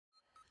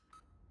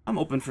I'm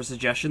open for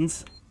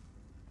suggestions.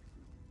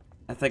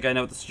 I think I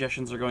know what the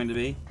suggestions are going to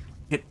be.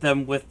 Hit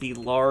them with the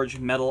large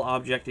metal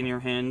object in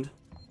your hand.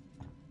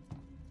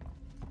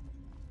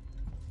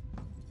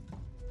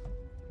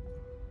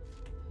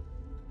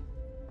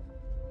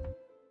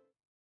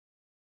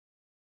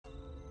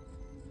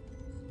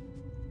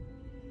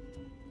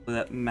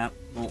 That map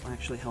will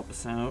actually help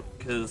us out,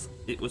 because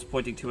it was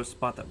pointing to a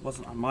spot that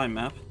wasn't on my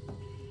map.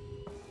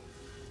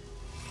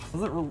 I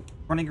was like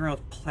running around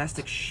with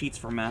plastic sheets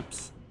for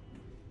maps.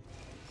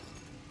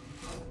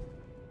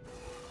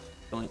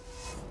 Brilliant.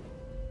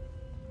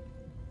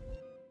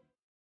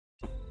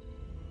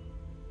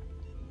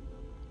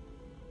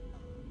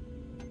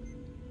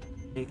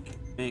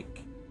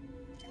 Make.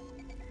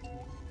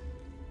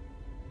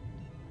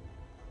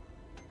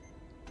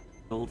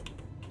 Build.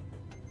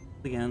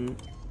 Again.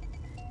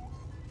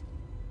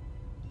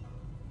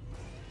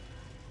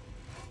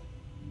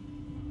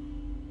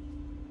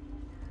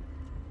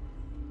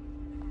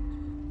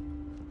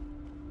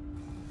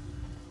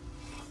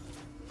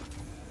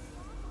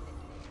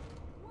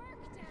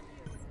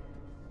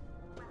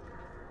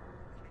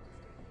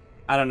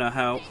 I don't know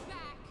how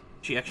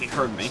she actually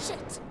heard me.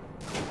 Shit.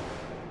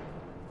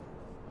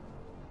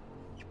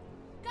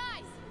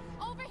 Guys,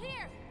 over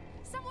here.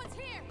 Someone's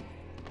here.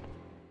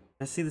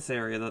 I see this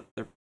area that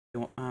they're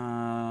doing.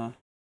 I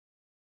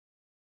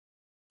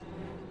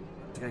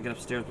gotta get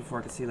upstairs before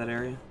I can see that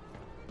area.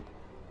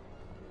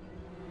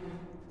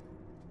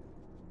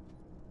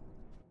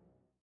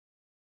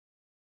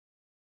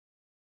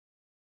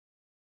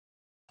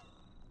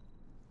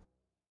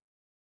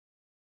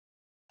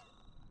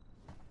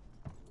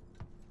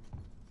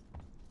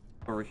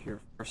 Over here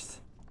first.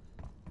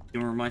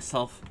 Humor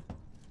myself.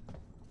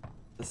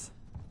 This.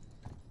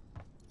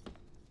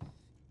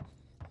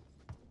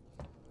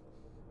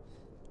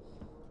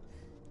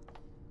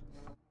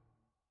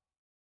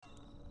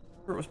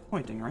 Where it was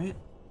pointing, right?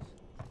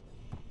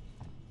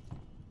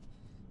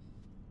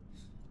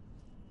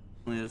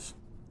 Only is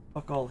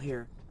fuck all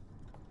here.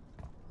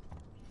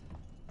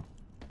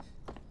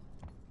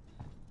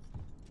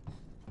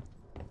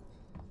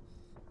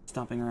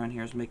 Stomping around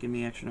here is making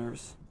me extra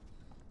nervous.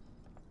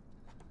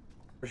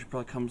 She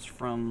probably comes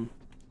from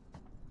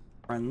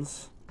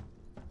friends.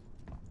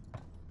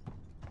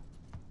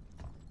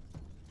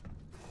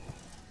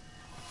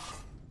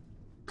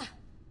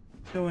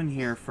 Go in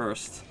here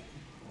first.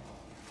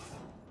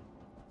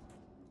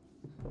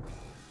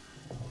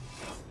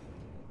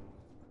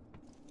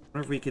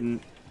 Wonder if we can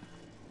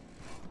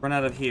run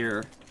out of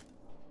here.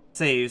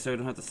 Save so we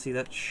don't have to see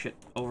that shit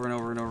over and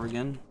over and over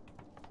again.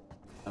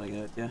 Not a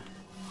good idea.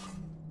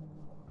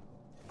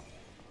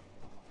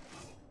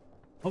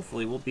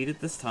 Hopefully we'll beat it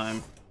this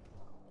time.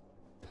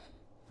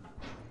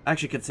 I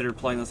actually considered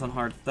playing this on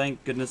hard.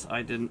 Thank goodness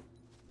I didn't.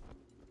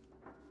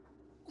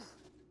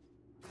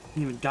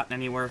 Haven't even gotten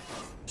anywhere.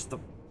 Just the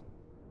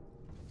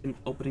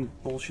opening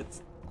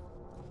bullshit.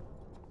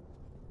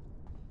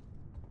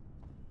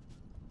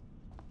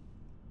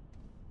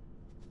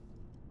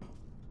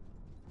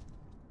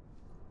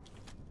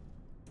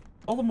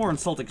 All the more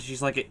insulting because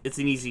she's like, it's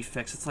an easy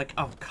fix. It's like,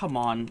 oh, come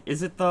on.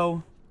 Is it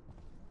though?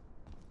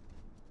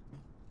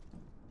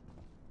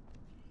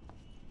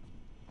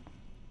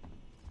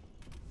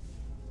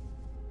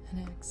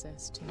 An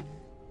access tuner.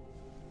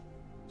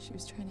 She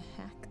was trying to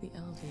hack the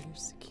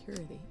elevator's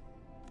security.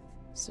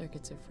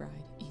 Circuits are fried.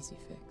 Easy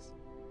fix.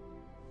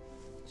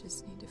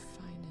 Just need to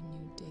find a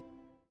new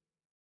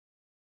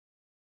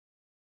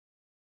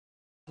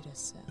data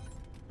cell.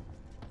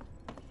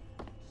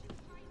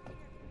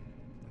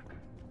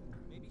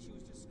 Maybe she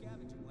was just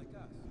scavenging like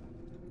us.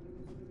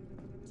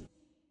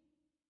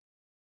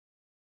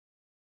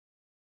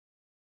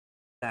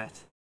 That.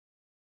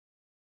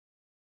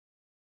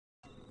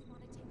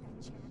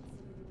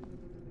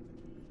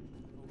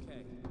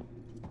 Okay.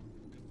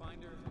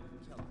 Find her,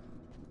 kill her.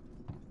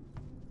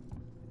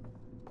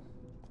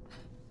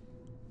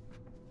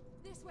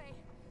 This way.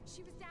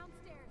 She was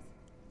downstairs.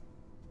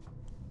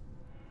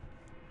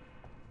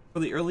 For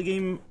the early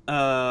game,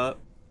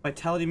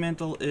 Vitality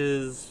Mantle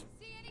is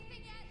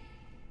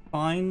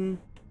fine,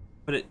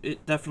 but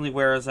it definitely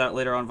wears out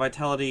later on.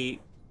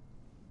 Vitality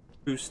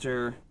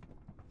Booster.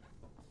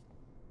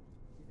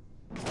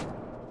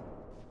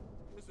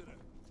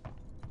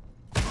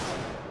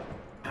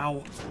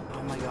 Ow.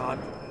 Oh my god.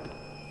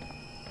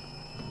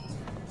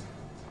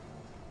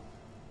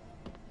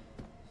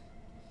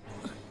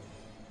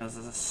 This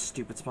is a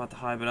stupid spot to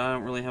hide, but I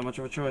don't really have much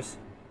of a choice.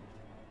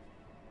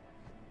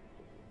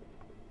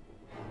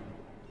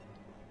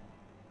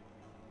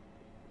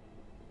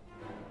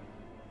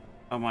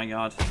 Oh my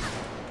god.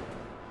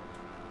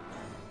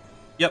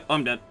 Yep,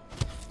 I'm dead.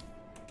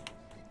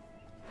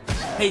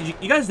 Hey,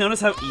 you guys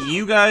notice how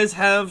you guys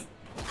have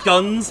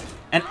guns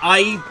and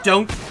I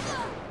don't?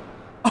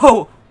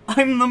 Oh,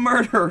 I'm the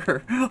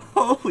murderer.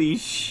 Holy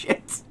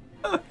shit.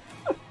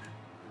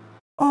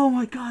 Oh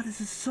my god,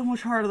 this is so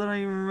much harder than I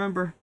even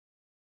remember.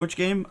 Which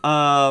game?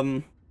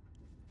 Monster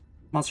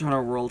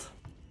Hunter World.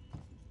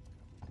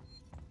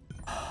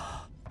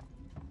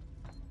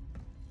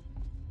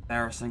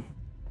 Embarrassing.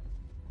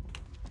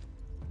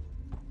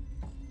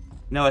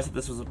 No, I said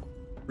this was a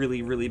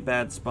really, really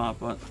bad spot,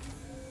 but...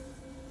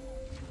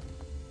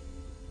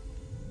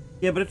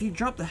 Yeah, but if you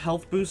drop the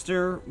health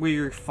booster where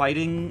you're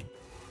fighting,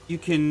 you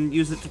can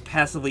use it to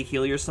passively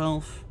heal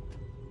yourself.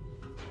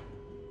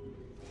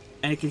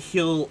 And it can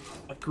heal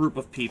a group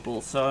of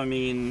people, so I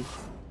mean...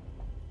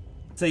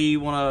 Say you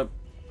want to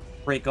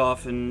break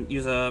off and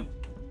use a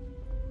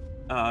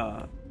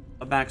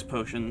max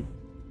potion.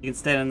 You can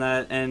stand in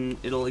that and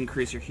it'll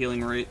increase your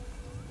healing rate,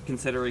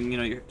 considering, you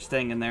know, you're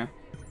staying in there.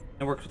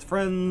 It works with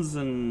friends,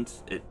 and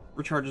it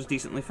recharges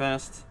decently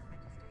fast.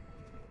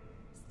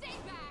 Stay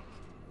back!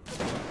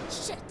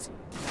 Shit!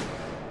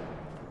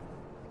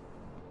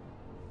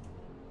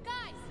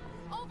 Guys,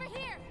 over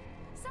here!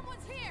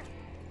 Someone's here!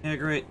 Yeah,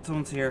 great.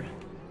 Someone's here.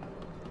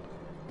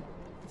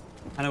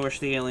 I wish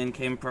the alien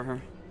came for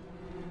her.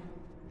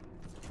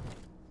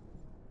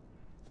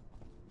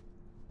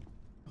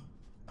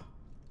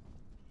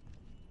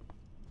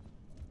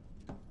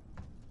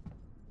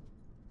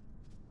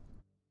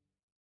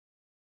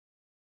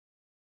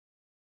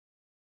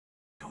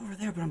 Over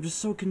there, but I'm just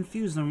so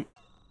confused.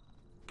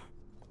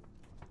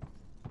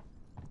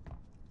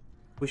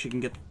 Wish you can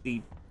get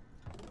the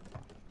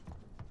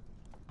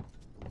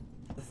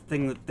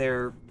thing that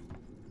they're...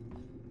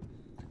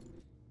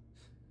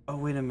 Oh,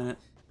 wait a minute.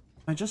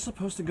 Am I just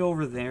supposed to go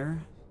over there?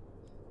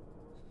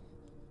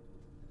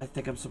 I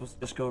think I'm supposed to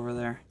just go over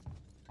there.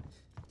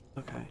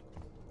 Okay.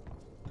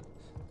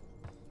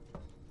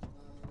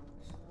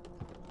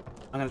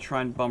 I'm gonna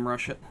try and bum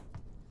rush it.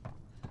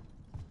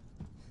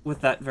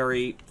 With that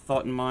very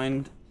thought in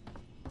mind.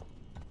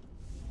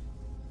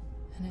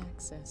 An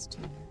access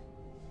tuner.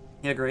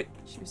 Yeah, great.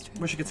 She was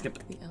trying Wish to I could skip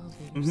hack it. the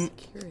elevator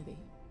security.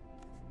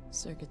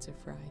 Circuits are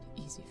fried.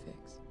 Easy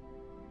fix.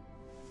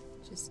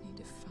 Just need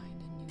to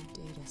find a new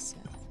data set.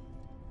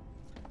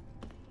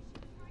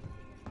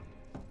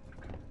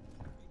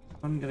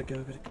 I'm gonna go,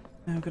 gotta go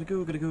right now, gotta go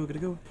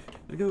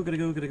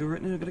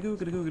right now, gotta go. We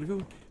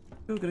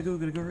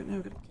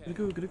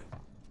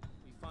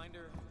find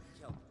her,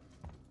 kill her.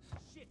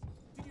 Shit!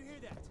 Did you hear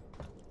that?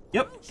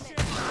 Yep.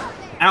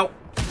 Ow.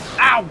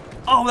 Ow!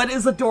 Oh, that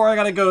is the door I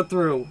gotta go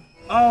through.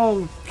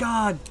 Oh,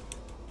 God.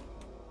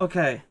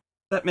 Okay.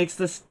 That makes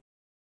this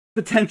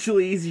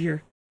potentially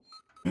easier.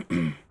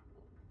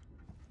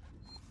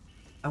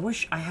 I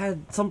wish I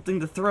had something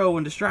to throw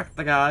and distract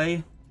the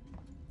guy.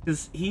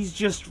 Because he's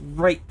just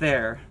right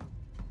there.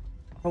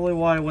 Probably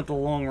why I went the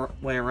long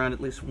way around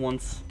at least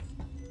once.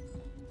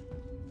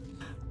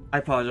 I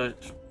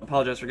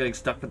apologize for getting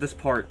stuck, but this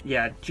part,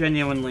 yeah,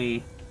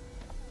 genuinely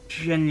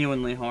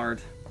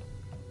hard.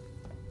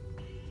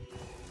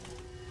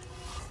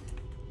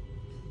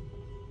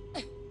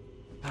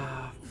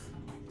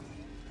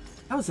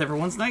 How's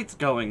everyone's nights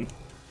going?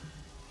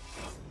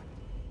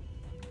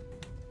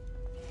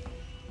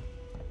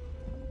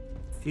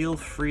 Feel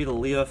free to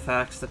leave a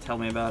fax to tell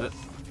me about it.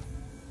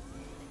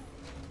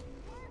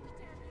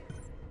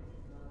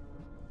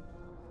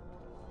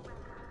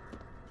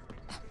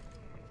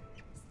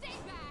 Stay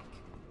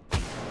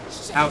back!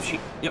 Ouchie.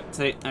 Yep,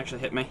 they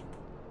actually hit me.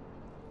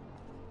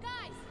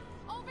 Guys,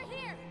 over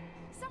here!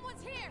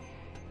 Someone's here!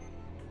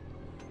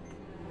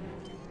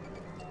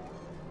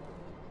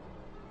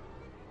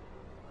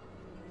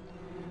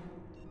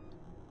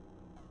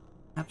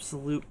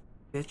 Absolute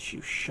bitch,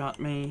 you shot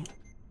me.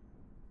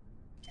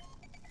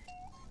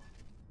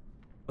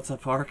 What's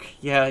up, Park?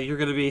 Yeah, you're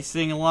gonna be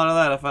seeing a lot of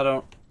that if I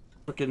don't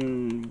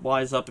frickin'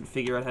 wise up and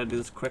figure out how to do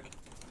this quick.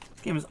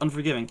 This game is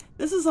unforgiving.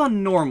 This is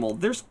on normal.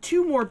 There's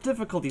 2 more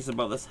difficulties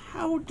above this.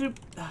 How do...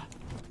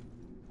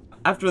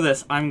 After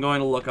this, I'm going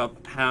to look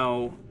up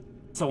how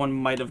someone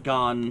might have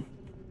gone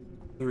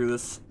through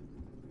this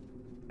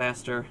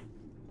faster.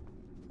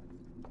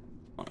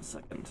 Hold on a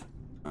second.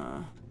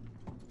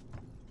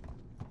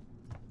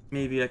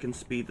 Maybe I can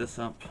speed this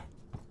up.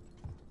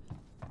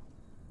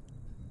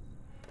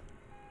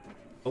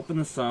 Open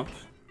this up.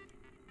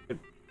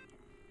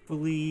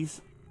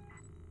 Please.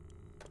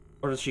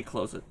 Or does she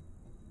close it?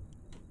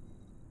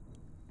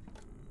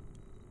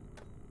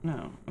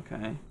 No,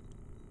 okay.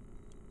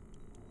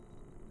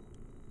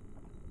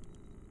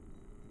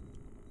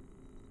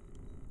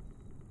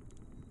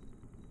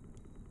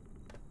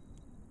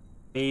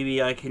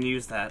 Maybe I can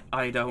use that.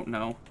 I don't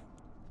know.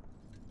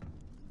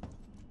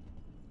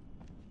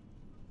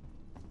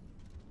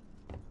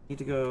 Need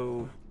to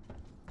go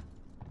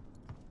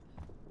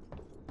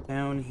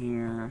down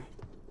here.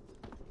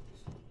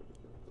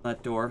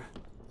 That door.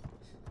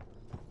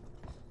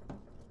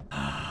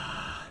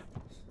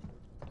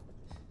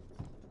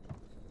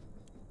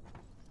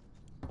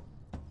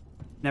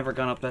 Never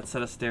gone up that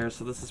set of stairs,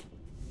 so this is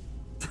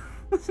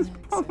this is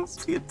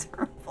probably a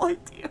terrible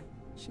idea.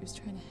 She was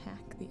trying to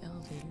hack the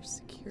elevator's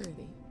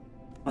security.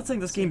 I'm not saying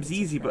this game's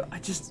easy, but I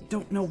just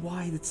don't know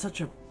why it's such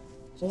a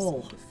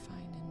ball. Just need to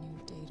find a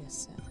new data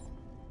set.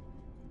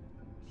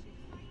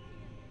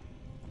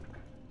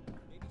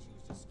 Maybe she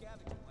was just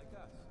scavenging like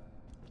us.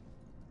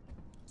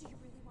 Do you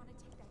really want to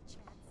take that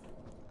chance?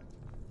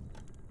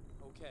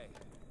 Okay.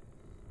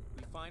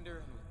 We find her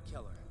and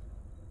kill her.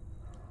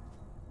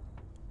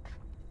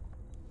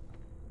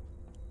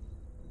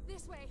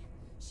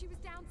 She was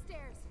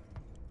downstairs.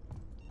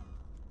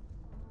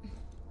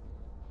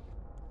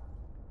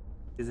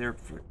 Is there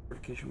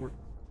verification work?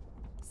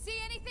 See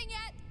anything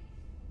yet?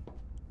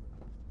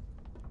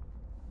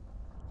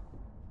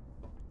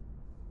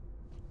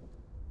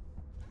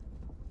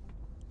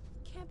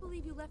 Can't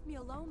believe you left me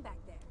alone back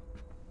there.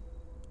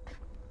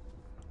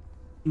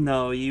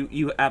 No,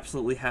 you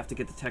absolutely have to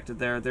get detected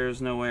there.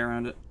 There's no way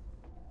around it.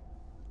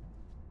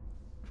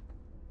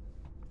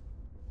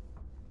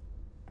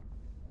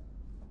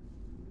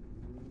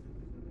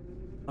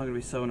 I'm gonna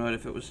be so annoyed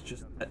if it was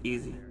just that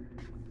easy.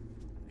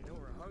 I know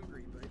we're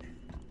hungry, but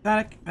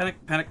Panic,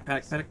 panic, panic,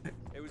 panic, panic.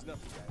 it was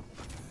nothing bad.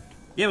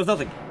 Yeah, it was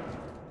nothing.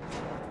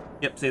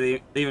 Yep,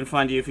 see, they even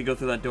find you if you go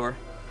through that door.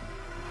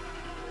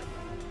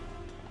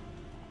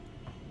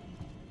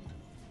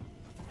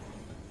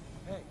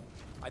 Hey,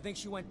 I think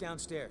she went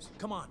downstairs.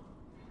 Come on.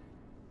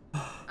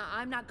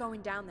 I'm not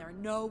going down there.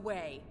 No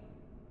way.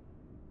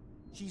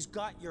 She's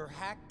got your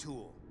hack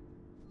tool.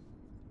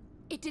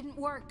 It didn't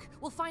work.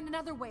 We'll find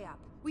another way up.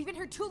 We've been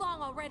here too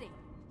long already.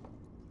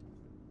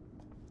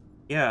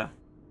 Yeah.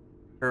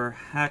 Her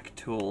hack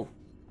tool.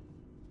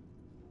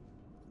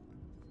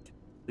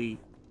 The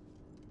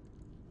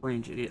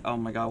range idiot. Oh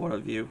my god, what a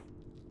view.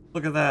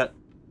 Look at that.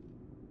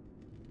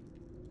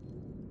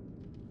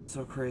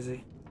 So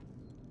crazy.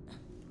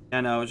 Yeah,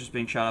 I know, I was just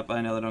being shot up, but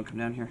I know they don't come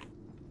down here.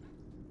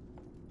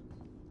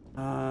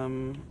 Yeah,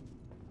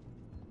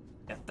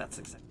 that's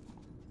exactly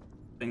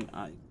the thing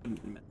I couldn't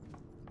admit.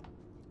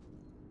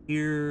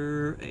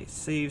 Here, a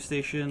save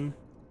station.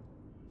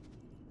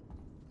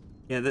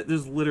 Yeah,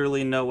 there's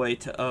literally no way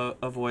to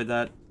avoid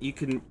that. You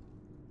can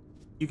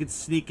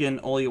sneak in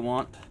all you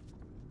want,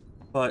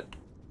 but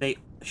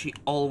she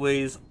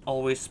always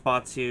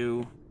spots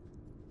you,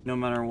 no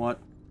matter what.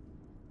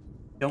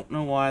 Don't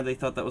know why they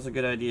thought that was a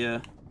good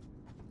idea.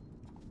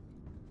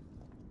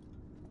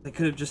 They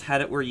could have just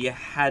had it where you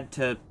had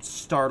to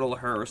startle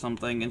her or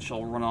something and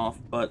she'll run off,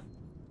 but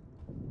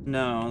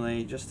no,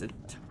 they just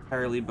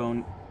entirely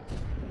boned.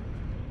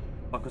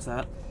 What the fuck was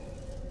that?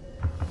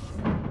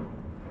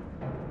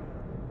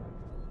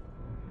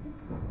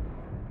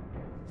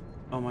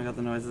 Oh my god,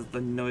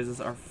 the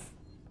noises are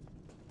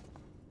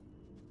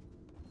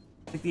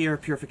I think the air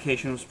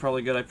purification was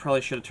probably good. I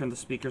probably should have turned the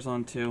speakers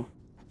on too.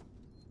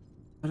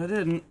 But I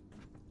didn't.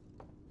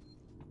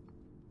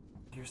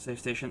 I hear a safe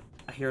station.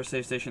 I hear a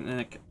safe station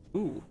and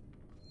ooh.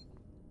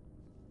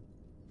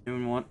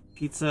 Anyone want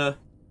pizza,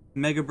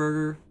 mega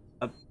burger,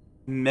 a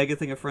mega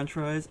thing of french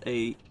fries,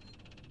 a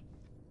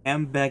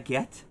ham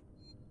baguette,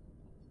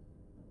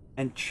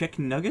 and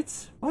chicken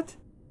nuggets? What?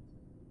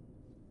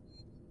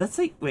 Let's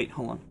say, wait,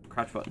 hold on.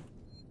 Crouch button.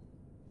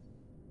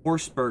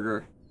 Horse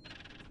burger.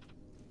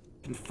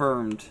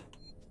 Confirmed.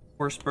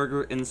 Horse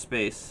burger in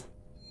space.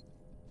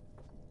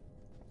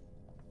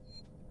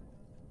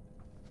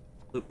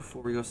 Loop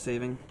before we go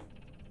saving.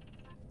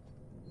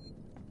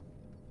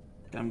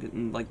 I'm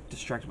getting, like,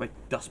 distracted by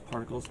dust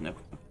particles. No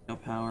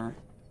power.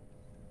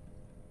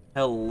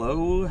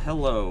 Hello,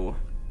 hello.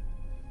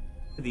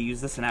 Could have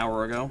used this an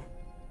hour ago.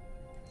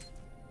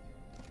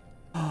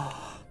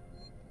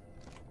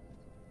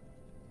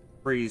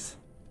 Freeze.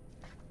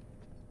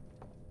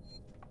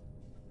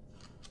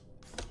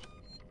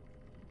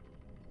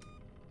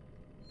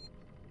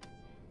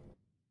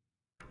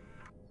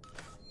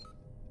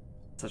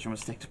 Such a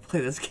mistake to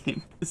play this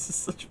game. This is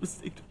such a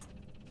mistake to play.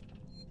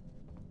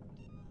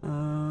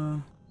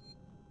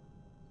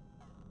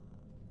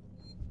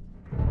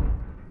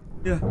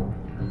 Yeah.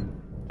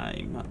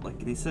 I'm not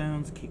liking these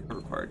sounds. Keycard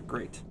required.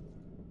 Great.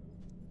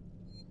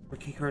 Or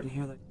keycard in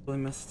here that I really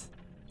missed.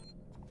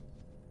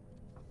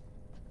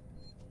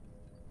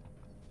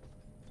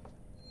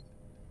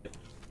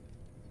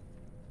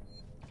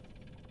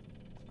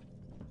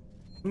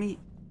 Let me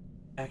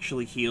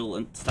actually heal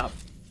and stop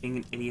being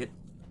an idiot.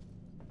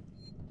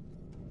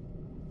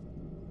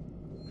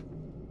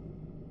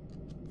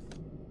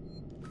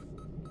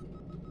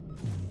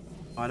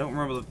 Oh, I don't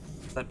remember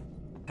that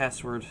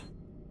password.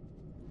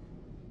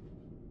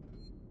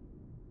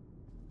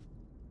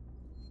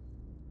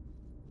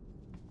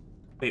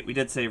 Wait, we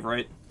did save,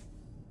 right?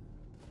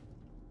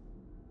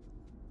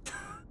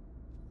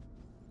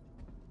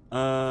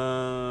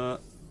 I'm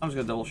just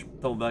gonna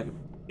double back and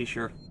be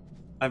sure.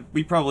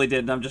 We probably did,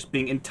 and I'm just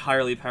being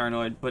entirely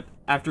paranoid, but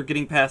after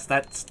getting past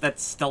that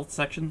stealth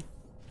section...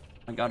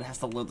 Oh my god, it has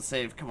to load the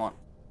save, come on.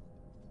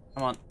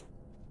 Come on.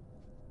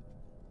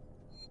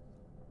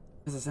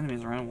 Because there's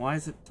enemies around, why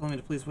is it telling me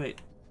to please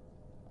wait?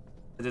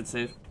 I did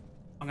save.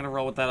 I'm gonna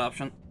roll with that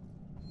option.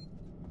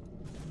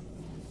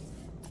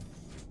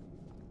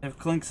 If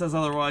Clink says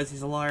otherwise,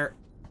 he's a liar.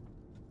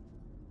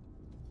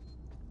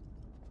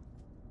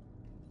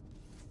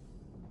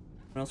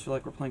 I else feel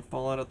like we're playing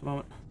Fallout at the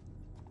moment.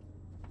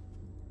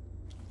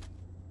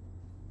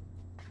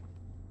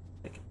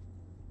 Hey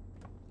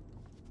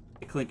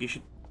Clink, you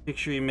should make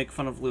sure you make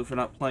fun of Lou for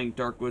not playing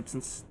Darkwood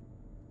since...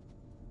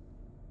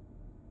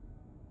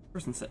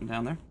 Person sitting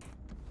down there.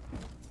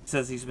 He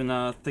says he's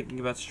been thinking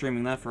about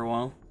streaming that for a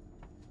while.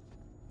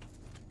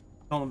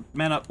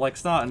 man up like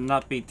snot and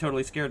not be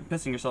totally scared and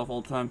pissing yourself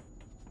all the time.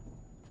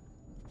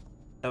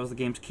 That was the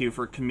game's cue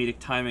for comedic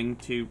timing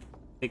to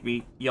make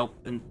me yelp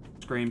and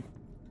scream.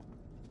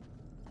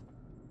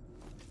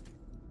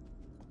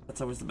 That's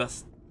always the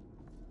best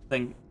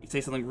thing. You say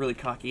something really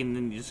cocky and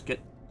then you just get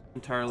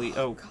entirely...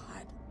 Oh, God.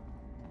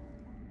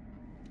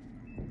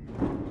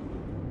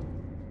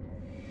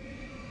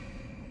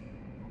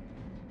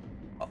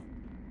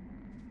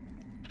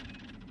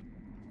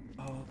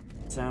 Oh,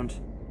 sound.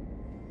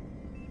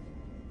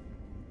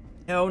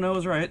 Yeah, oh no, I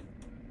was right.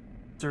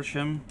 Search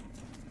him.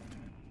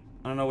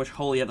 I don't know which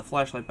hole he had the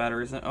flashlight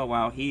batteries in. Oh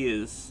wow, he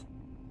is...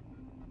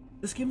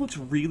 This game looks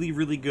really,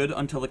 really good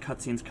until the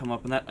cutscenes come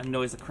up, and that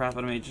annoys the crap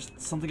out of me. Just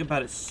something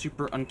about it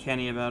super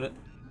uncanny about it.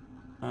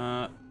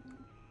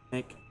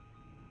 Make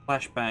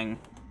flashbang.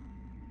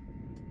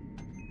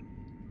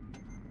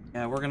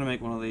 Yeah, we're gonna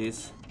make one of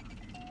these.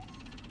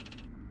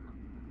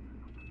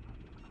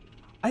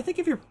 I think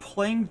if you're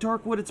playing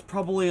Darkwood, it's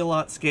probably a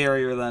lot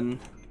scarier than...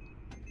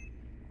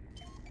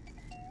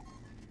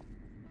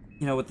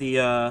 You know, with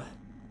the,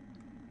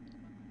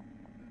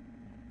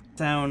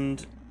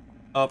 sound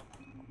up,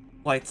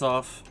 lights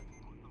off.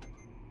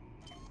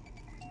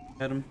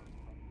 Get him.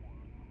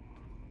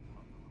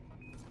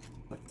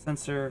 Like the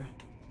sensor.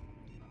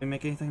 Did we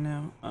make anything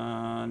now?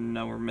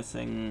 No, we're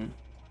missing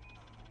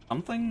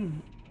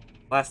something?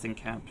 Blasting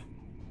cap.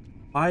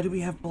 Why do we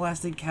have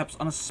blasting caps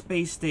on a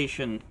space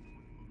station?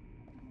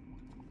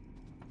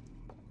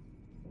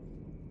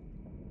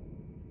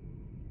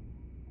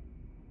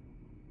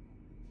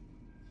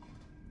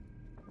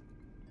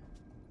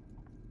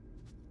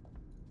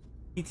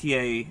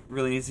 GTA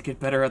really needs to get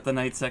better at the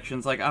night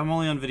sections. Like, I'm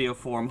only on video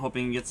 4. I'm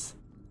hoping it gets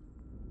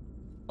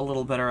a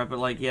little better at it. But,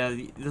 like, yeah,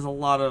 there's a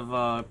lot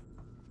of,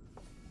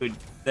 good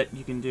that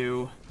you can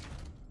do.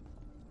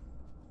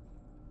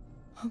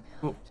 Oh,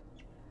 God.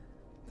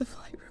 The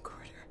flight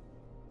recorder.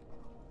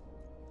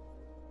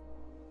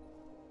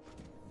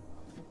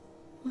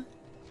 What?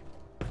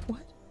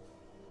 What?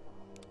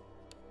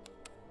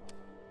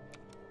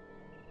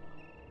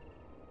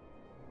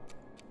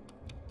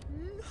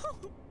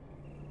 No!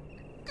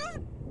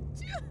 God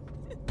damn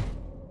it!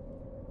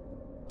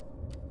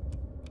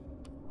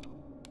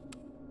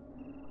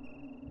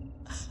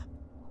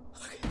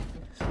 Okay.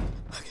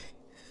 Okay.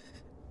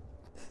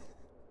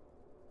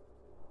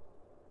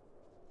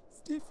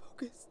 Stay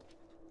focused.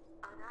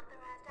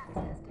 Unauthorized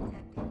access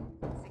detected.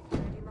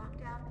 Security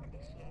lockdown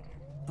initiated.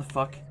 The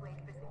fuck? Please wait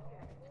for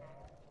security check.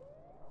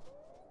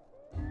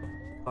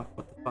 Fuck,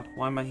 what the fuck?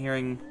 Why am I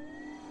hearing...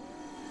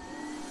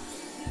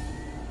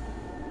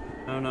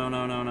 No, no,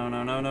 no, no, no,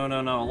 no, no, no,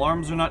 no, no.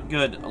 Alarms are not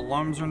good.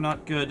 Alarms are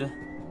not good.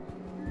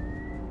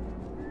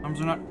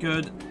 Alarms are not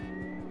good.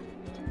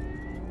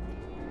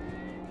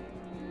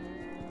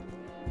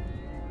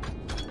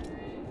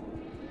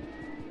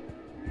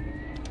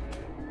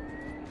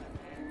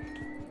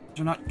 Alarms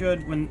are not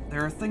good when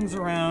there are things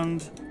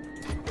around.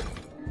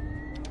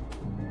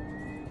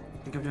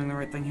 I think I'm doing the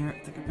right thing here. I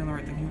think I'm doing the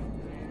right thing here.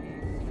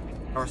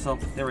 Power cell.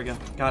 There we go.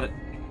 Got it.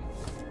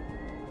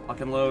 Lock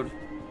and load. Okay.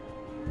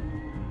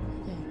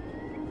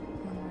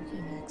 One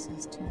working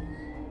access tuner.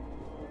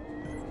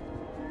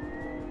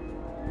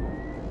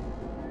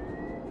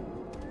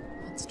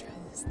 Let's try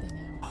this thing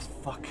Oh, out.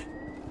 fuck.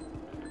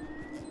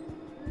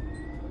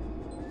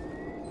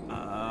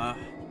 I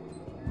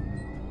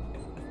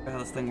forgot how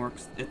this thing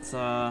works. It's,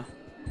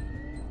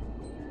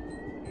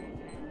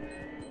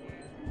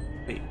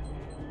 Wait.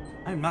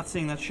 I'm not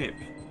seeing that shape.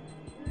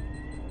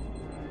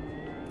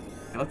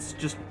 Okay, let's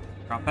just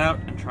drop out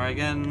and try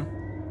again.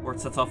 Or it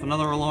sets off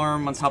another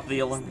alarm on top of the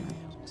alarm. This thing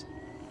out.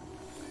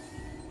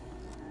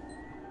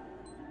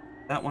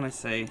 That one I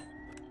say.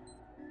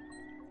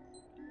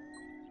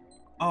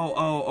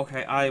 Oh,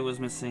 okay. I was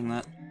missing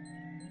that.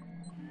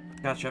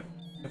 Gotcha.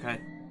 Okay.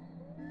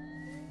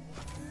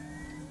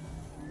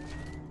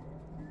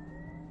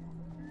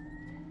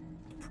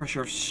 The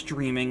pressure of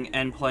streaming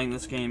and playing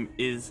this game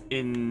is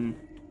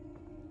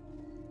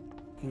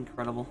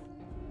incredible.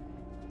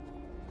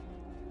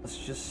 Let's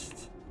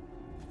just...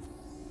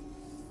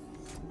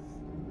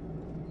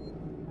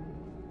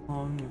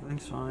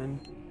 everything's fine.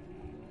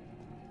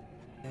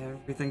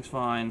 Everything's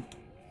fine.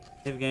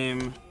 Save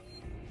game.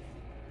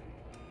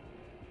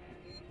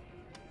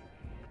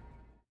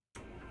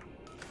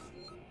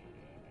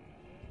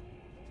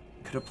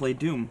 Could have played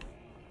Doom.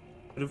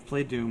 Could have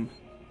played Doom.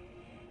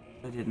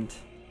 I didn't.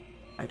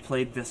 I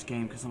played this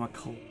game because I'm a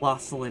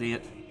colossal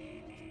idiot.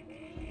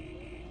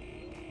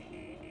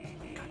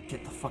 God,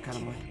 get the fuck out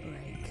of the way.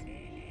 Break.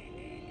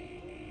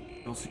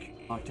 Real secure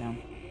lockdown.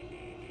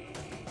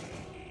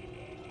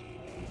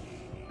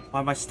 Why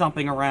am I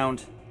stomping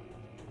around?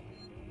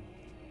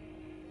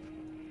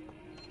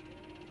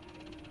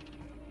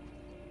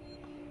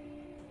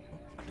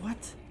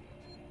 What?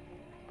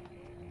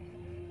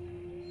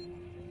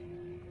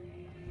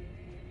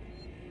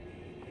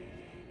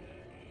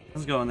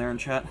 Let's go in there and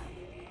chat.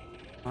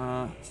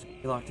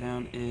 Security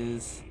lockdown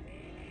is...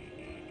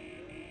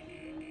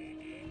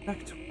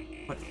 Back to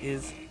what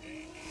is...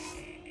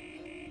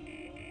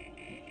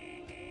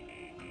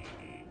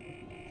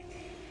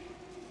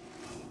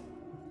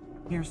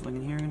 here, something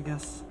in here, I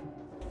guess.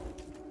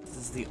 This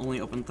is the only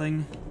open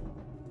thing.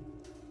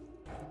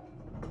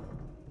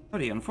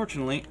 Howdy,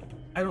 unfortunately,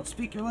 I don't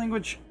speak your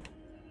language.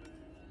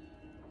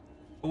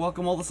 But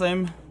welcome all the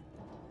same.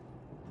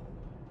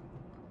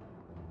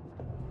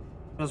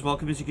 As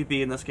welcome as you could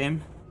be in this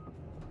game.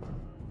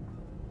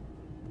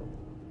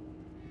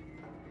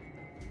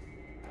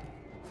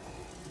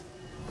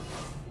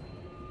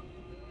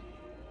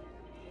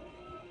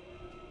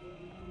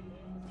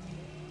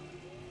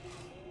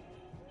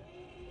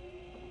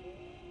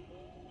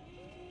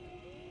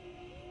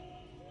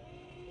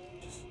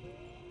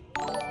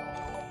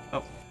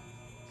 Oh.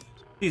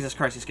 Jesus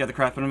Christ, you scared the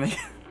crap out of me.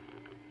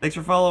 Thanks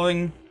for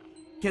following.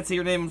 Can't see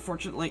your name,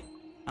 unfortunately.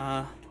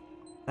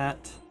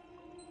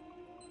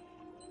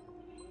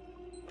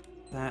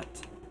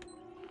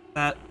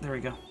 There we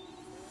go.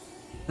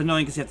 It's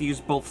annoying because you have to use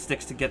both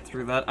sticks to get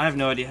through that. I have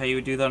no idea how you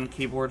would do that on a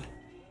keyboard.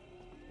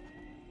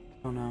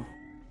 Oh no.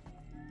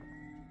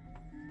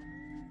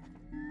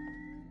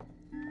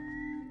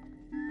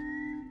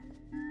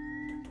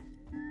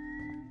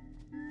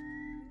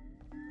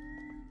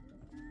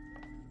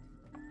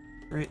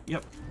 Great,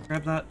 yep.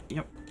 Grab that,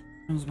 yep.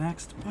 It was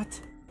maxed.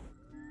 What?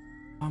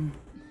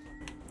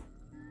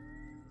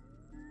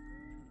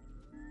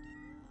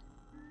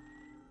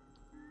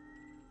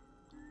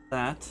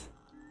 That.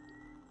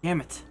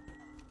 Damn it.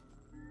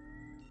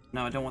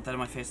 No, I don't want that in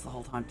my face the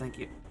whole time, thank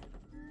you.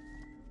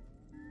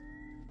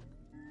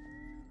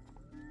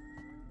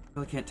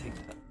 Really can't take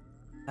that.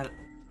 That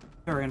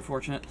very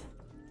unfortunate.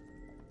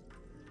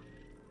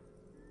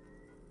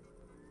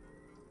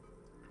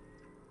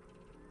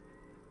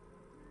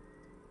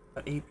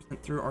 About 80%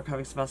 through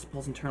archiving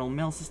Sevastopol's internal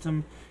mail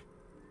system.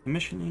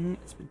 Commissioning.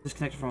 It's been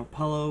disconnected from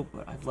Apollo,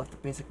 but I've left the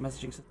basic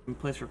messaging system in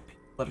place for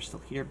people that are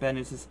still here. Bad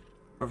news is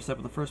whoever set up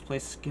in the first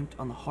place skimped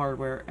on the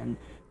hardware and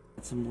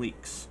had some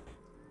leaks.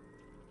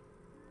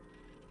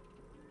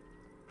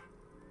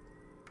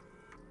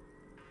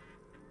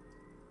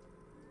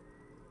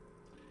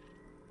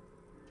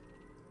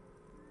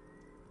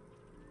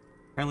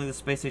 Apparently the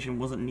space station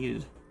wasn't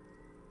needed.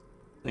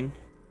 I don't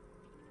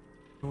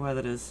know why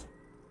that is.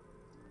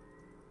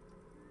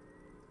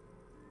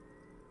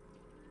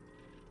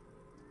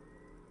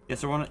 Yes,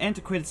 so we're on an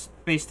antiquated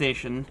space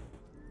station.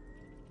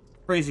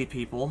 Crazy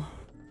people.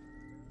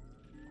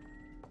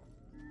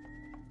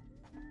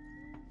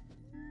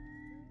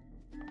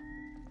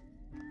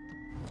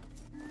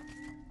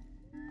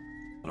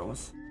 What it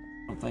was?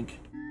 I don't think.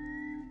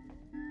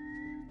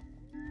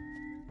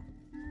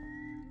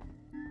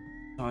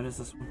 No, it is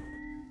this one.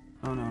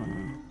 Oh no, no,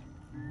 no.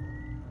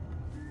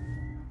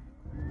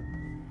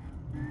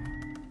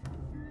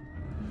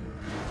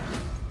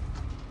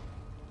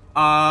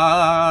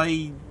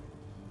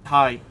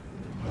 Hi.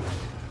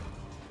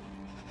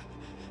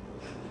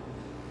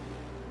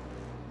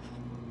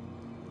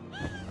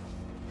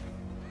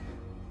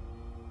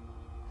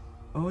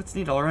 Oh, it's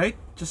neat, alright?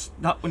 Just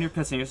not when you're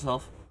pissing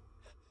yourself.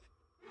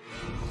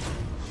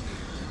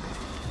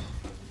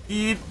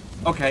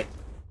 Okay.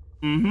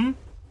 Mm-hmm.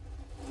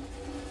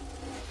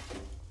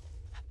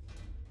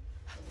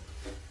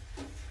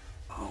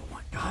 Oh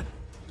my god.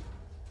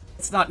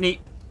 It's not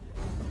neat.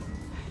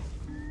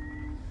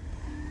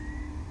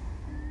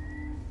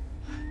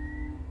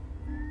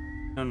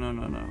 No, no,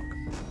 no, no.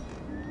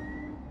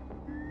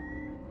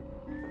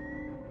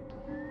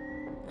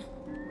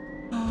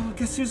 Oh,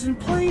 guess who's in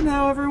play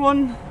now,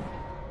 everyone?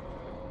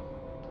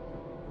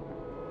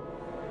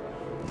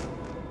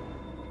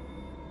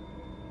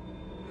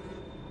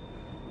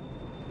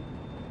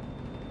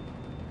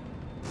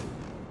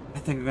 I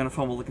think I'm gonna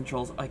fumble the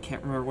controls. I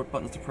can't remember what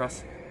buttons to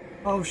press.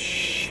 Oh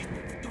shit,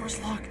 the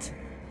door's locked.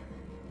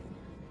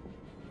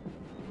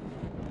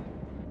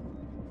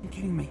 Are you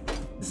kidding me?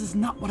 This is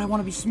not what I want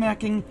to be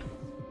smacking.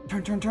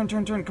 Turn, turn, turn,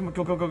 turn, turn. Come on,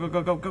 go, go, go,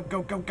 go, go, go, go,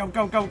 go, go, go,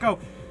 go, go, go.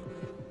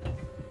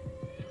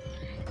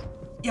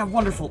 Yeah,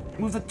 wonderful.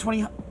 Move that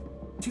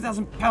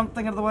 2,000-pound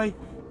thing out of the way.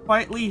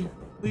 Quietly,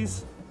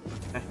 please.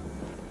 Okay.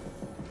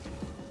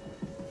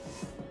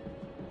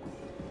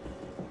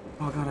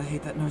 Oh god, I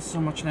hate that noise so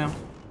much now.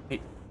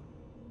 Wait.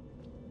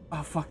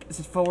 Oh fuck, is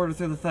it forward or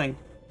through the thing?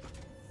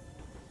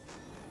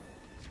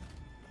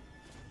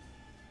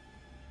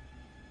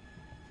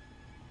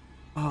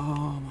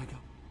 Oh my god.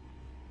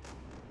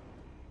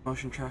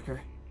 Motion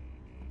tracker.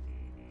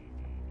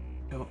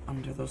 Go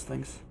under those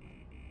things.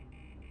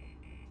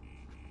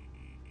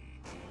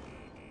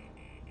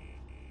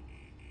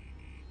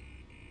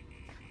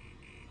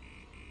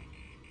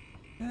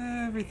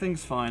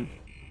 Everything's fine.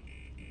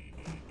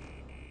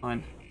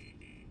 Fine.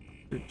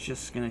 We're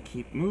just gonna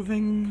keep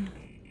moving.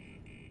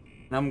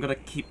 And I'm gonna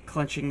keep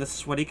clenching the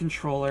sweaty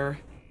controller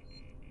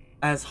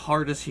as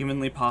hard as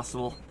humanly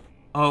possible.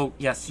 Oh,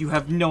 yes, you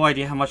have no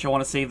idea how much I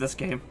want to save this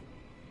game.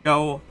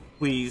 Go,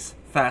 please,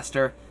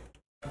 faster.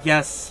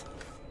 Yes.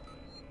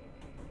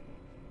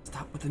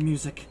 Stop with the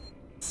music.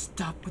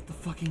 Stop with the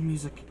fucking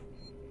music.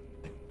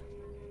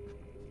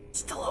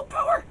 Still low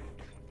power.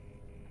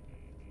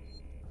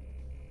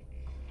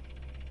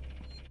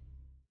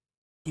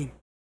 Game,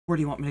 where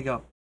do you want me to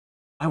go?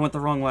 I went the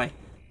wrong way.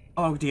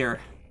 Oh dear.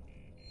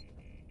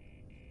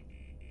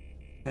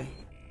 Okay,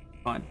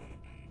 fine.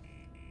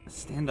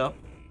 Stand up.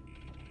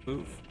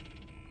 Move.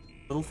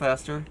 A little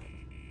faster.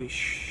 We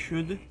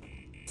should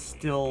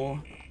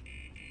still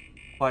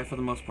fly for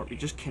the most part. We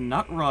just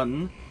cannot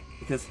run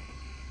because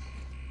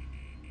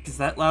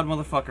that loud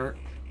motherfucker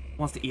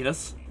wants to eat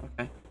us.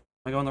 Okay. Am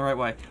I going the right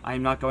way? I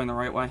am not going the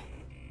right way.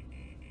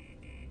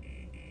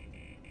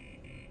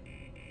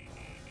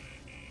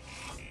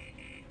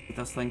 Eat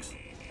those things.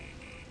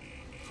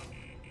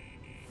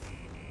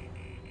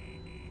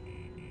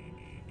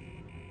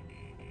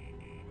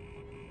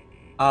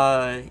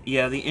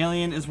 Yeah, the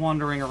alien is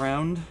wandering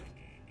around.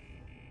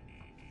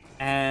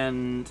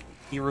 And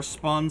he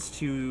responds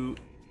to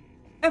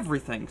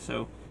everything,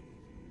 so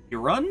you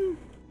run,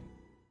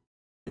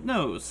 it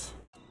knows.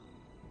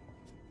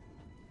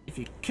 If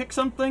you kick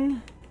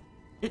something,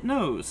 it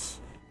knows.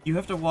 You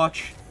have to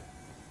watch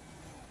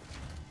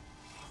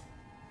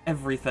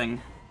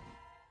everything.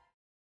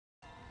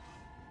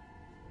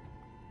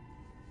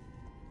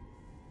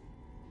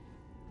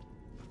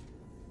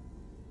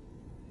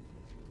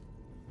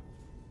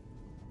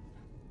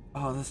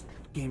 Oh, this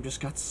game just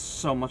got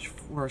so much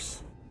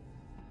worse.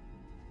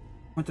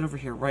 Pointed over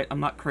here, right? I'm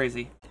not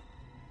crazy.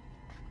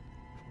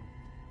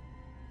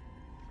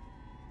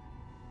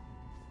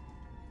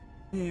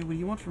 Hey, what do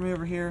you want from me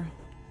over here?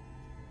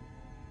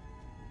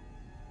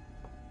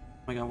 Oh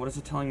my god, what is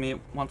it telling me it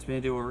wants me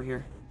to do over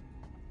here?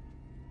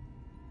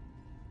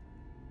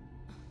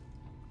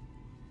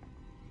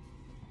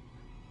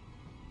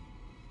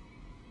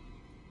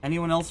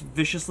 Anyone else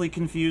viciously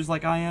confused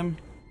like I am?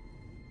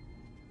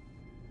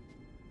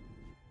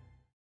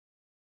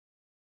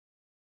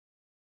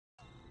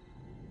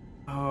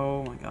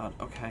 Oh my god,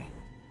 okay.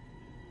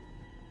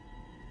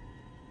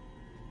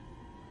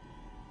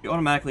 He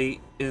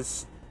automatically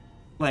is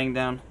laying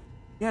down.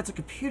 Yeah, it's a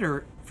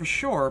computer for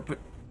sure, but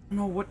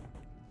no, what?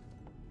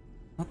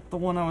 Not the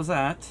one I was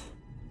at.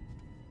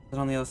 Is it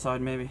on the other side,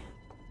 maybe?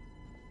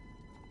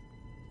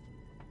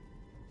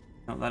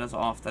 No, that is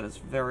off. That is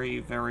very,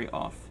 very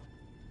off.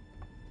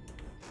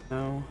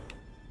 No.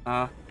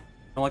 Don't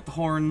like the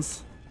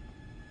horns.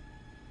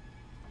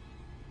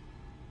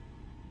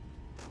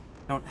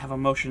 Don't have a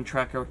motion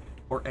tracker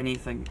or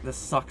anything. This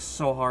sucks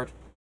so hard.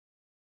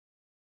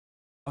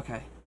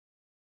 Okay.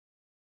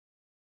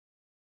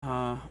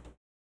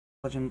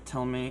 Legend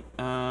tell me,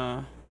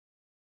 terminal.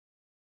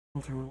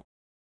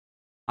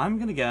 I'm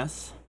gonna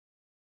guess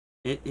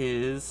it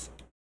is,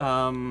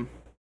 I'm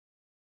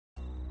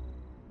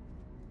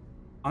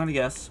gonna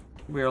guess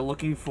we are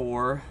looking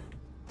for,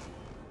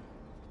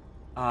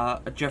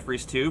 a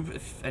Jeffries tube.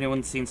 If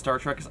anyone's seen Star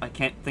Trek, I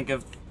can't think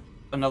of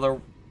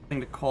another thing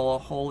to call a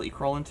hole you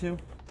crawl into.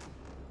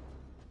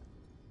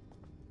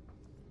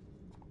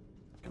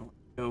 Gonna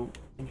go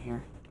in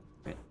here.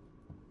 Right.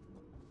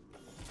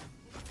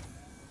 I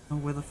don't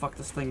know where the fuck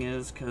this thing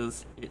is,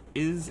 because it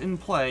is in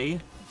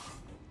play.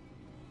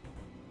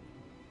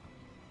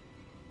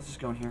 Let's just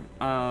go in here.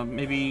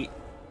 Maybe...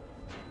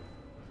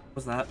 What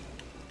was that?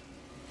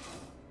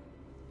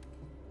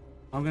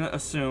 I'm gonna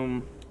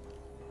assume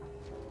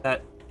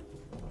that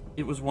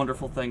it was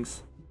Wonderful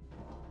Things.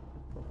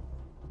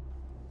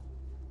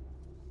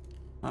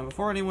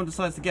 Before anyone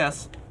decides to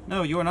guess,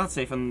 no, you are not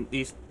safe in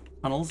these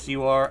tunnels.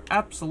 You are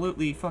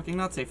absolutely fucking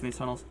not safe in these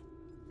tunnels.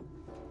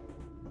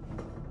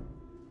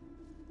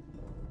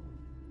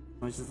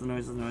 Noises, the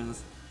noises, the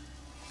noises.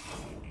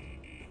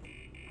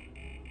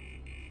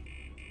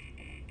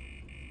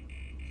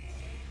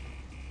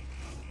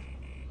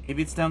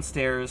 Maybe it's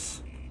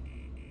downstairs,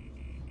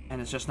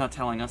 and it's just not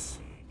telling us.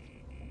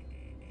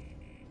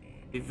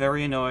 Be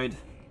very annoyed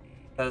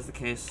if that is the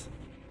case.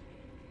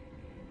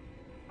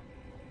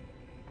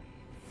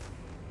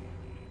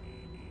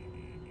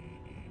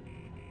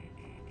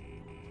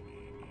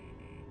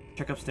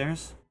 Check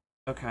upstairs?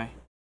 Okay.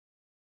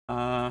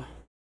 Yeah.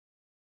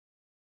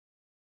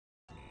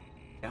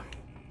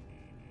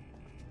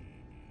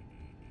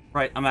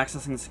 Right, I'm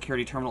accessing the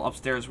security terminal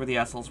upstairs where the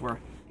assholes were.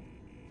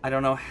 I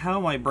don't know how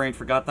my brain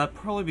forgot that,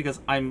 probably because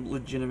I'm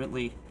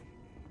legitimately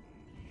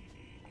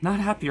not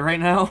happy right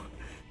now.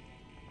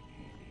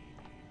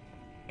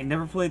 I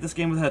never played this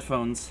game with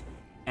headphones,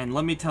 and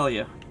let me tell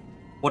you,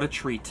 what a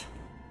treat.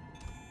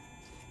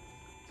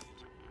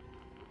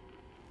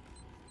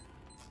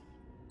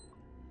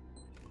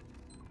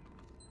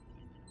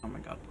 Oh my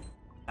god.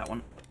 That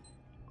one.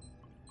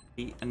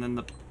 B, and then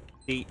the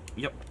B.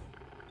 Yep.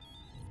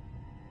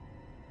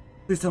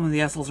 Please tell me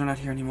the assholes are not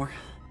here anymore.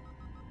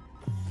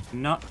 Do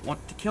not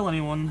want to kill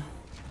anyone.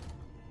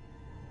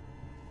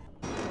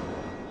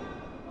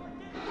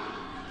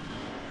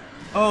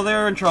 Oh,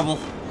 they're in trouble.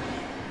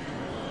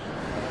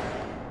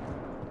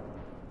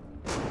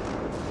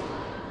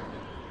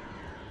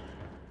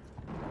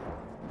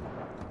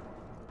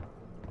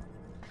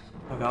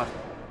 Oh god.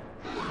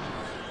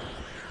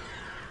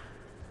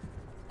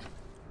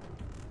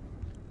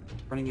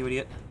 Running, you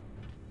idiot.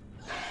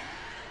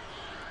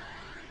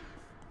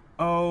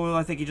 Oh,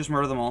 I think he just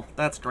murdered them all.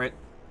 That's great.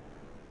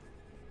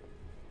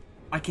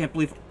 I can't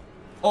believe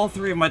all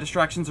three of my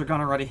distractions are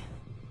gone already.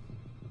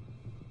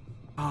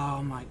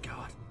 my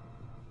god.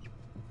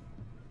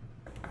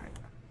 Alright.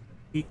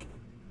 Peek.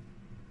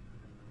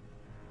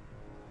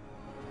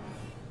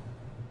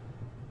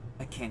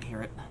 I can't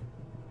hear it.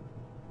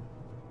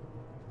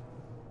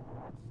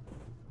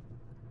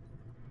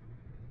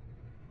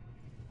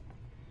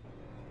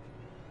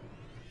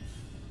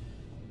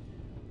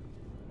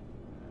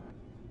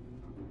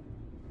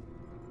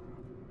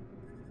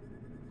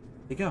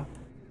 There you go.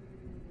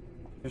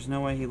 There's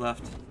no way he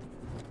left.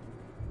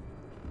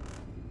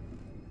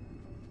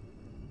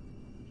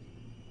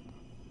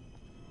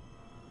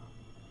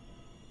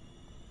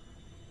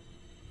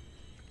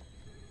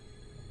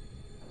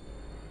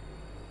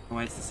 No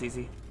way it's this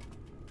easy.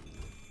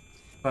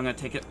 But I'm gonna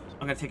take it.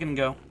 I'm gonna take it and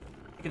go.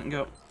 Take it and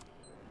go.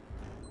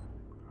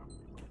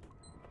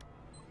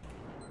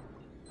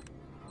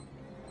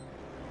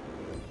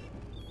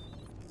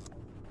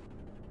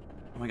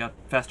 Oh my god,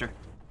 faster.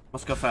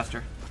 Must go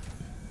faster.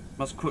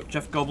 Must quote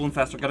Jeff Goldblum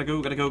faster. Gotta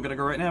go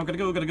right now. Gotta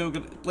go.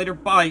 Later,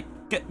 bye.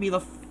 Get me the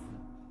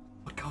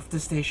fuck off the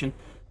station.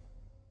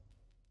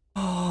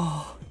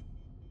 Oh.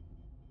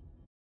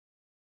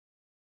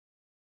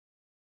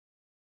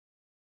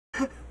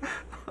 Oh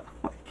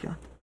my god.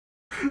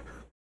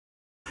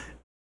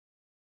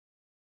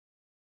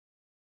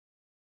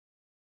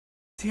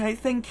 See, I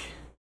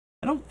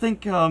don't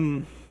think,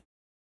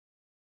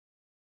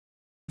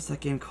 what's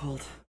that game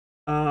called?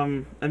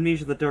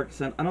 Amnesia: The Dark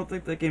Descent. I don't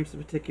think that game's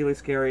particularly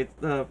scary.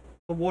 The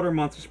water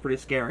monster's pretty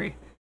scary.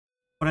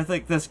 But I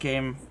think this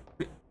game...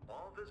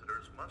 All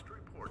visitors must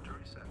report to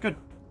reception. Good.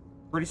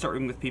 Already start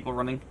room with people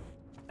running.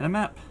 And a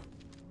map.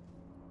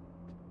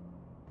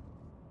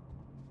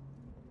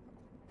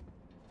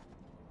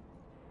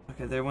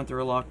 Okay, they went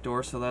through a locked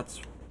door, so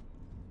that's...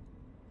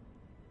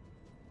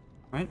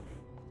 Right?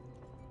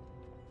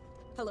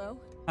 Hello?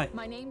 Hi.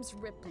 My name's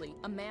Ripley.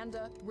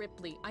 Amanda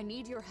Ripley. I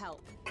need your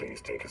help.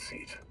 Please take a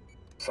seat.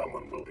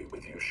 Someone will be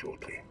with you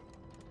shortly.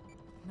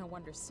 No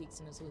wonder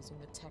Seegson is losing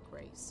the tech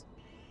race.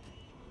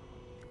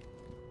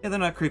 Yeah, they're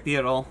not creepy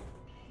at all.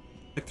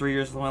 Took 3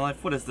 years of my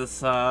life. What is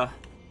this,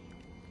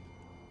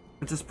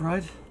 Princess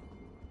Bride?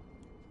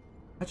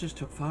 That just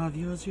took 5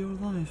 years of your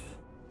life.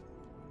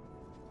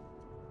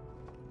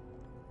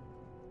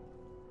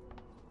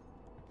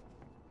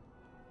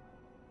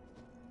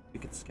 You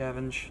could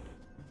scavenge.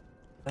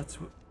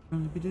 That's what we're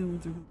going to be doing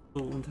through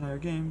the whole entire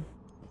game.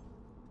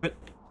 Quit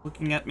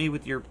looking at me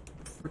with your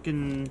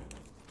frickin'...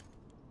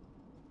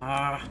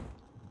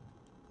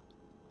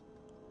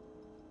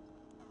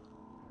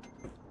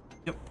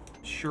 Yep,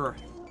 sure.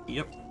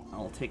 Yep,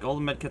 I'll take all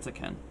the medkits I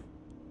can.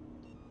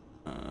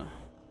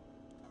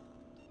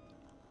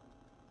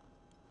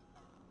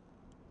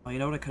 Oh, you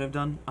know what I could have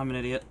done? I'm an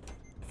idiot.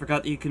 I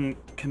forgot that you can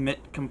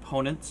commit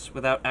components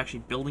without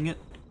actually building it.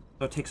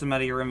 So it takes them out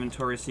of your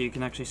inventory so you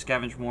can actually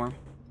scavenge more.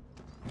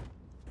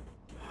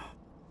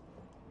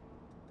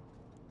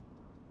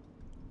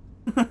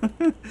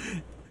 The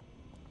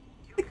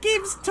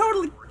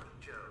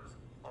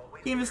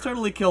game has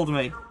totally killed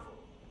me.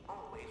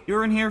 You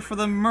were in here for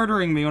them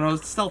murdering me when I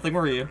was stealthing,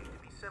 were you?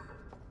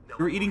 You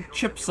were eating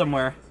chips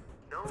somewhere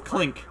with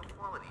Clink.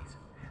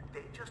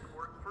 They just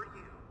work for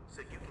you,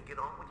 so you can get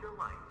on with your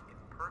life in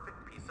perfect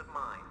peace of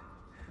mind.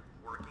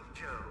 Working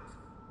Joes.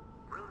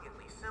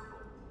 Brilliantly simple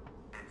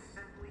and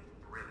simply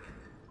brilliant.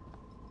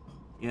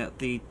 Yeah,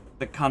 the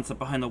concept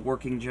behind the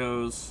working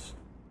Joes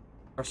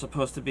are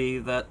supposed to be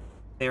that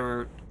they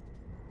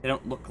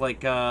don't look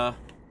like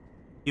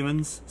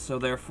humans, so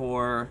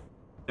therefore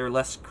they're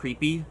less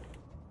creepy.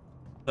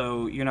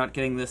 So you're not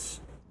getting this,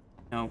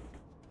 you know,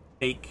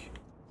 fake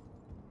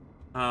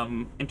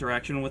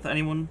interaction with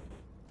anyone.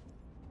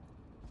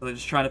 So they're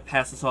just trying to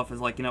pass this off as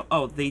like, you know,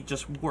 oh, they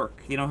just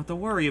work. You don't have to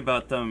worry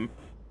about them,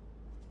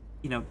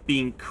 you know,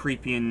 being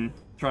creepy and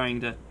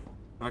trying to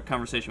have a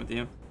conversation with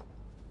you.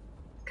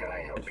 Can I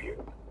help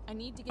you? I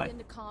need to get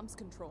into comms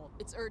control.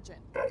 It's urgent.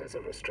 That is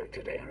a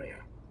restricted area.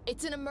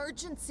 It's an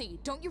emergency.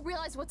 Don't you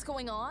realize what's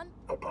going on?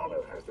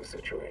 Apollo has the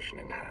situation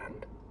in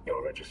hand.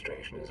 Your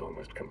registration is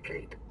almost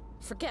complete.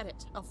 Forget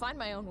it. I'll find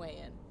my own way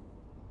in.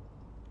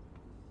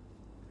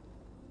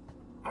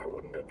 I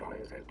wouldn't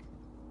advise it.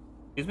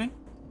 Excuse me?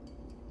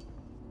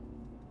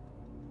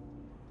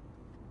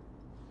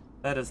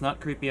 That is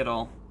not creepy at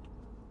all.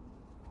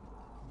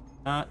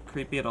 Not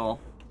creepy at all.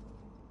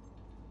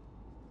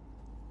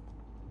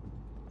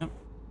 Nope.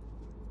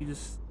 He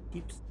just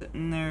keeps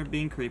sitting there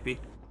being creepy.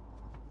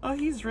 Oh,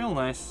 he's real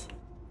nice.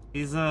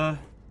 He's, Joe.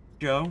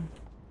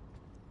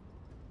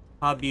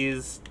 Hobby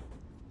is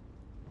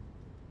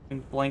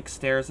blank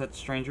stares at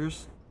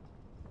strangers.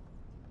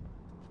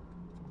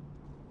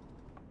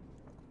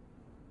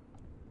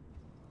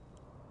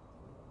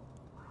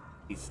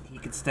 He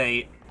could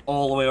stay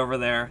all the way over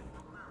there.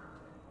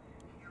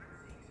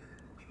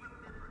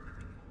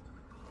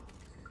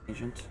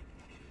 Agent. I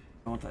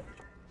don't want that.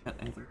 Get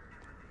anything.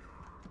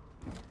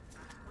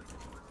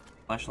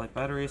 Flashlight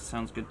battery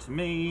sounds good to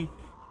me.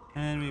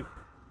 And we...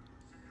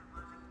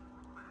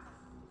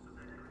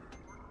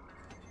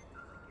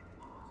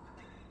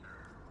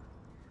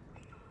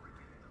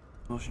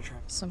 Motion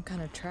track. Some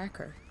kind of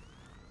tracker.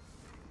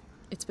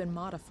 It's been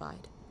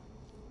modified.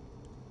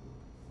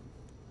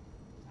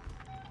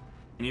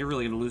 And you're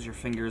really gonna lose your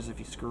fingers if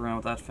you screw around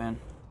with that fan.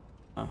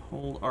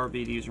 Hold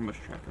RB to use your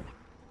motion tracker.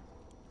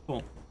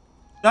 Cool.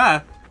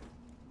 Ah!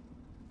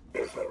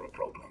 Is there a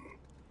problem?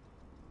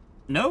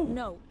 No!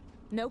 No,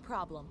 no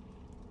problem.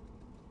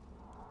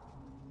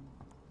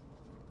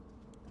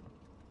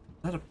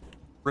 Is that a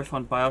riff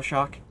on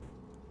Bioshock?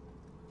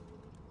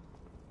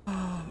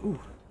 Ooh.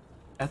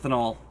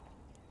 Ethanol.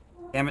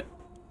 Damn it.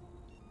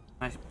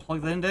 Can I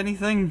plug that into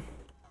anything?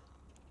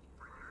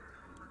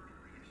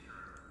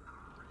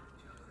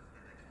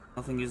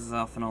 Nothing uses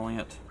ethanol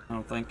yet, I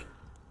don't think.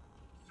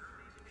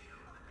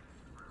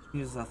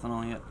 Uses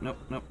ethanol yet. Nope,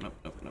 nope, nope,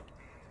 nope, nope.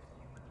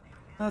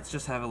 Let's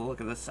just have a look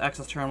at this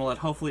access terminal that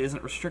hopefully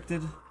isn't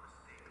restricted.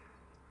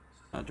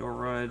 Door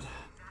ride.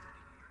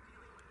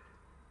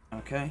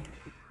 Okay.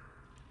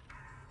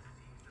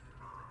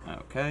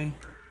 Okay.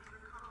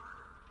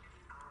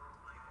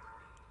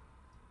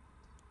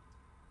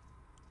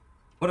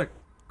 What a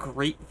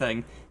great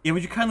thing. Yeah,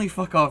 would you kindly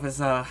fuck off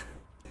is,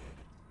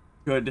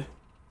 good.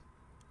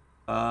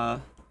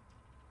 I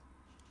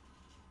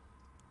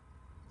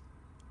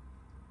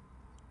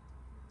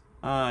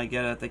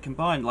get it. They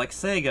combined, like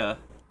Sega.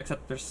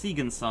 Except they're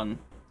Segan's son.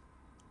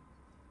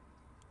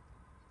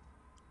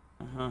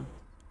 I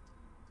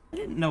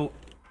didn't know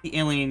the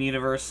Alien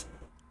universe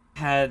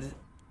had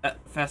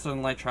faster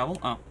than light travel.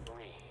 Oh.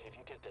 Marie, if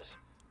you get this,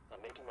 I'm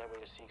making my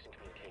way to Seegson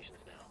Communications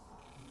now.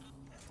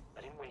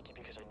 I didn't wake you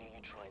because I knew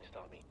you'd try and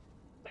stop me.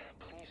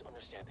 Please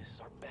understand this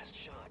is our best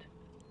shot.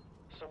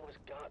 Someone has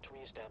got to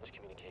reestablish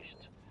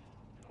communications.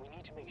 We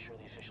need to make sure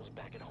the officials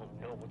back at home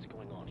know what's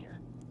going on here.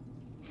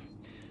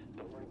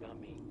 Don't worry about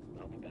me.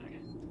 I'll be back.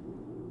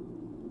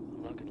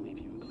 I'm not going to leave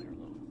you and Claire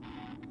alone.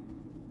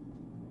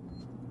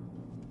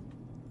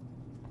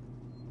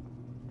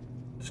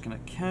 Just gonna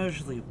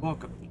casually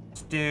walk up the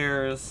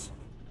stairs.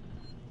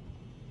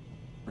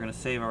 We're gonna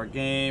save our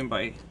game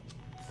by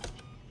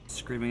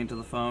screaming into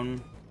the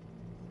phone.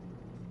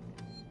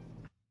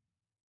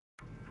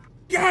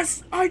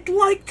 Yes! I'd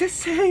like to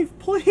save,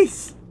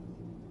 please!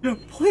 No,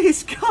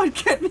 please, God,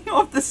 get me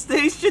off the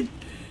station!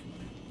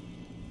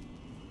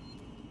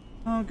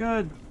 Oh,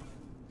 good.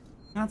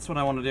 That's what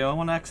I want to do. I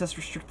want to access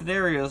restricted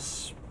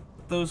areas.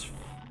 Those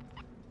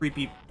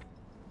creepy...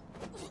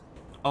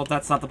 Oh,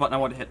 that's not the button I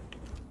want to hit.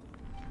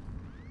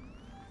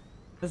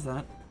 What is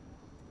that?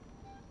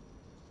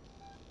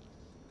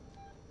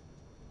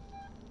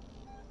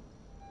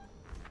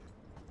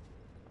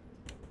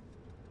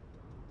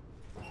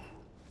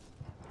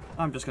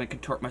 I'm just gonna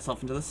contort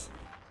myself into this.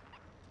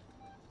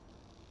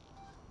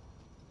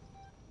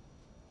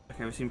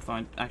 Okay, we seem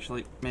fine.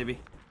 Actually, maybe.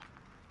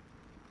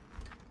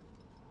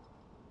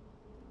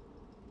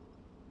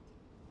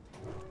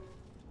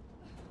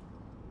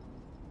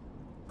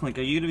 Clink,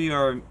 are you gonna be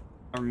our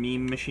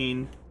meme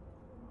machine?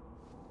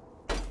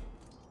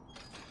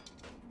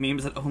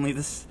 Memes that only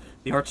the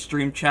art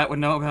stream chat would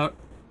know about?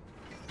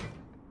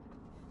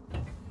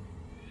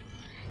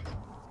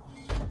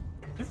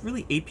 There's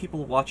really 8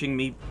 people watching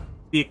me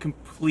be a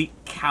complete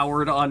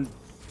coward on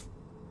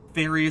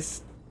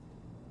various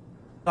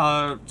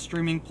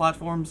streaming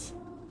platforms.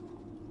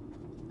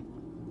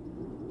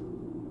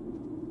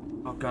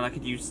 Oh god, I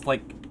could use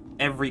like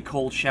every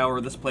cold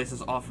shower this place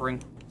is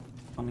offering.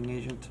 Funding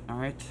agent,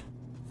 alright.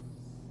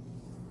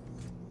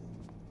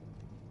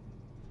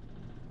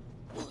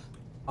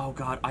 Oh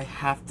god, I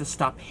have to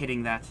stop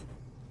hitting that.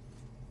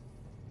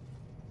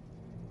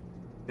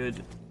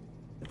 Good.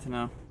 Good to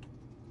know.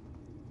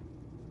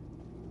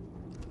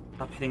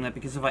 Stop hitting that,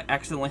 because if I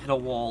accidentally hit a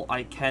wall,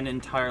 I can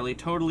entirely,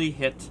 totally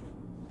hit...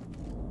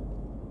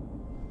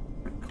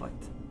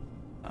 Collect.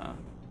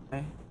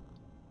 Okay.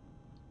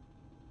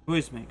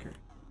 Noise maker.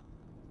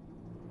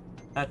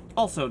 That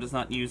also does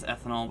not use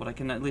ethanol, but I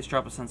can at least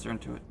drop a sensor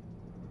into it.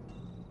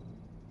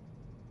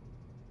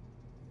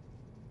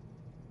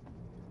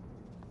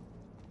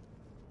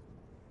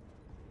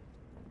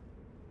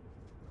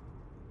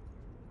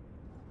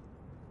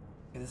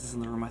 Okay, this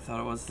isn't the room I thought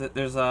it was.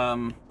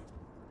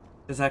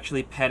 There's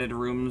actually padded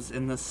rooms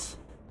in this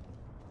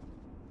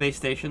base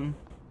station.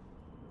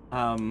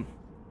 That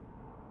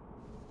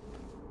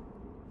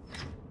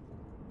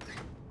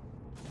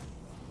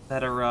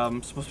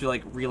are supposed to be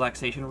like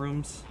relaxation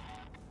rooms.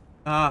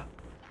 Ah.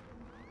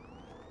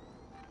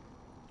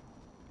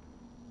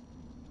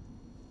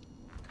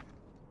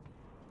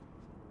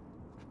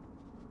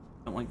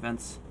 Don't like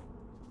vents.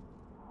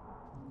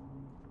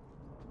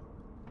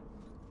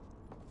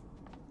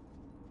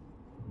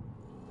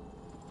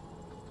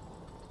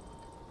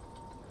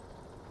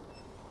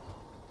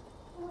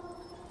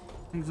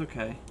 Things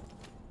okay.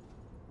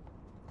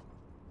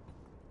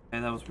 Okay,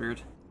 that was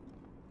weird.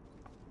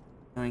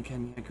 I think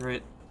can you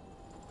great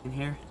in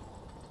here?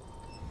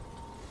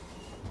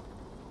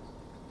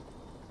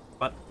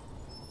 What?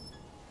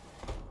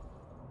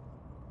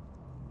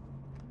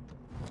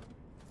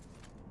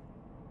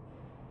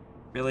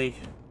 Really?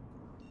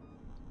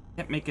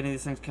 Can't make any of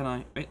these things, can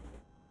I? Wait.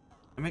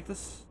 Can I make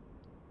this?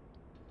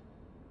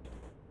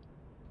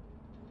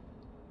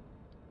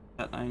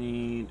 that. I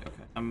need...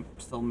 Okay, I'm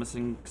still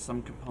missing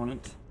some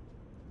component.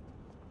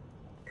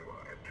 You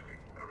are entering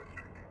a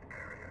restricted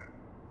area.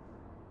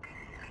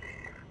 Please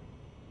leave.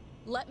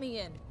 Let me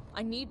in.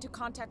 I need to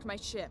contact my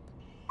ship.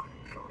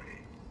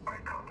 Sorry, I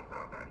can't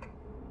allow that.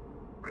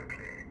 Ripley,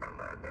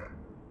 Amanda.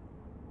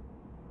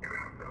 You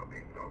have now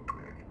been locked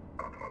with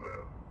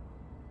Apollo.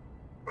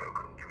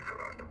 Welcome to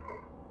Sevastopol.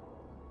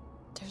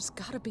 There's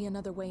gotta be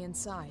another way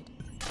inside.